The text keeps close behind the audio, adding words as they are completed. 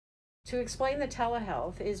To explain the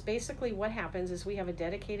telehealth is basically what happens is we have a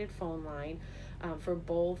dedicated phone line for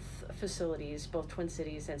both facilities, both Twin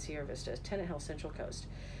Cities and Sierra Vista, Tenet Health Central Coast.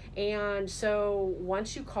 And so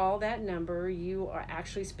once you call that number, you are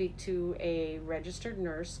actually speak to a registered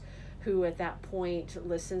nurse who at that point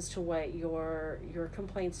listens to what your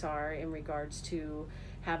complaints are in regards to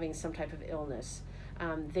having some type of illness.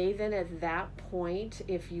 They then at that point,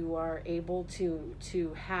 if you are able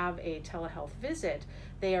to have a telehealth visit,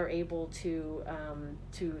 they are able to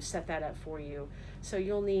set that up for you. So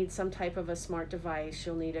you'll need some type of a smart device.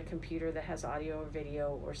 You'll need a computer that has audio or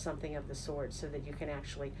video or something of the sort so that you can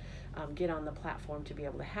actually get on the platform to be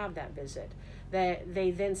able to have that visit.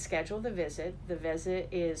 They then schedule the visit. The visit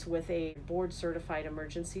is with a board certified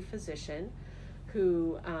emergency physician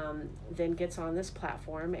who then gets on this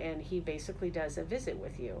platform, and he basically does a visit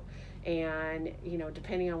with you. And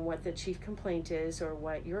depending on what the chief complaint is or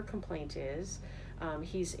what your complaint is,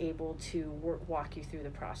 he's able to walk you through the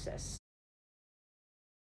process.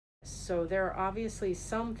 So there are obviously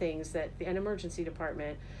some things that an emergency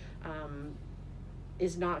department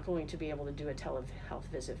is not going to be able to do a telehealth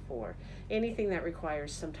visit for. Anything that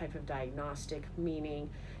requires some type of diagnostic, meaning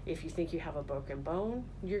if you think you have a broken bone,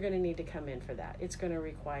 you're going to need to come in for that. It's going to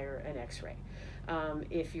require an x-ray.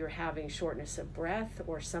 If you're having shortness of breath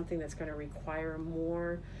or something that's going to require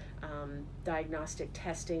more diagnostic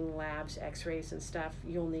testing, labs, x-rays and stuff,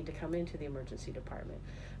 you'll need to come into the emergency department.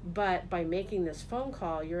 But by making this phone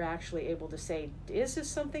call, you're actually able to say, is this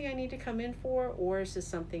something I need to come in for, or is this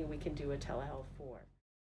something we can do a telehealth for?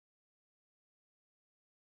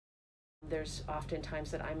 There's often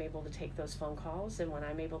times that I'm able to take those phone calls, and when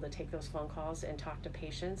I'm able to take those phone calls and talk to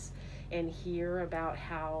patients and hear about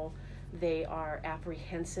how they are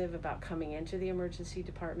apprehensive about coming into the emergency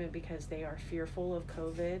department because they are fearful of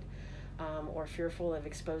COVID or fearful of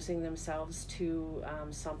exposing themselves to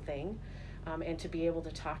something, and to be able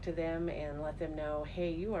to talk to them and let them know,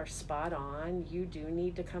 hey, you are spot on, you do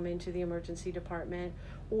need to come into the emergency department,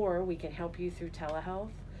 or we can help you through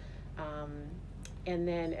telehealth. And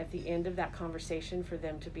then at the end of that conversation, for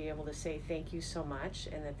them to be able to say thank you so much,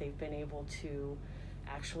 and that they've been able to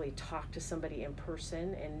actually talk to somebody in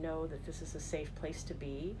person and know that this is a safe place to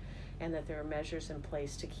be and that there are measures in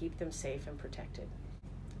place to keep them safe and protected.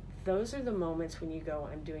 Those are the moments when you go,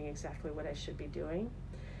 I'm doing exactly what I should be doing,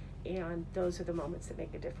 and those are the moments that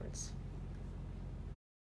make a difference.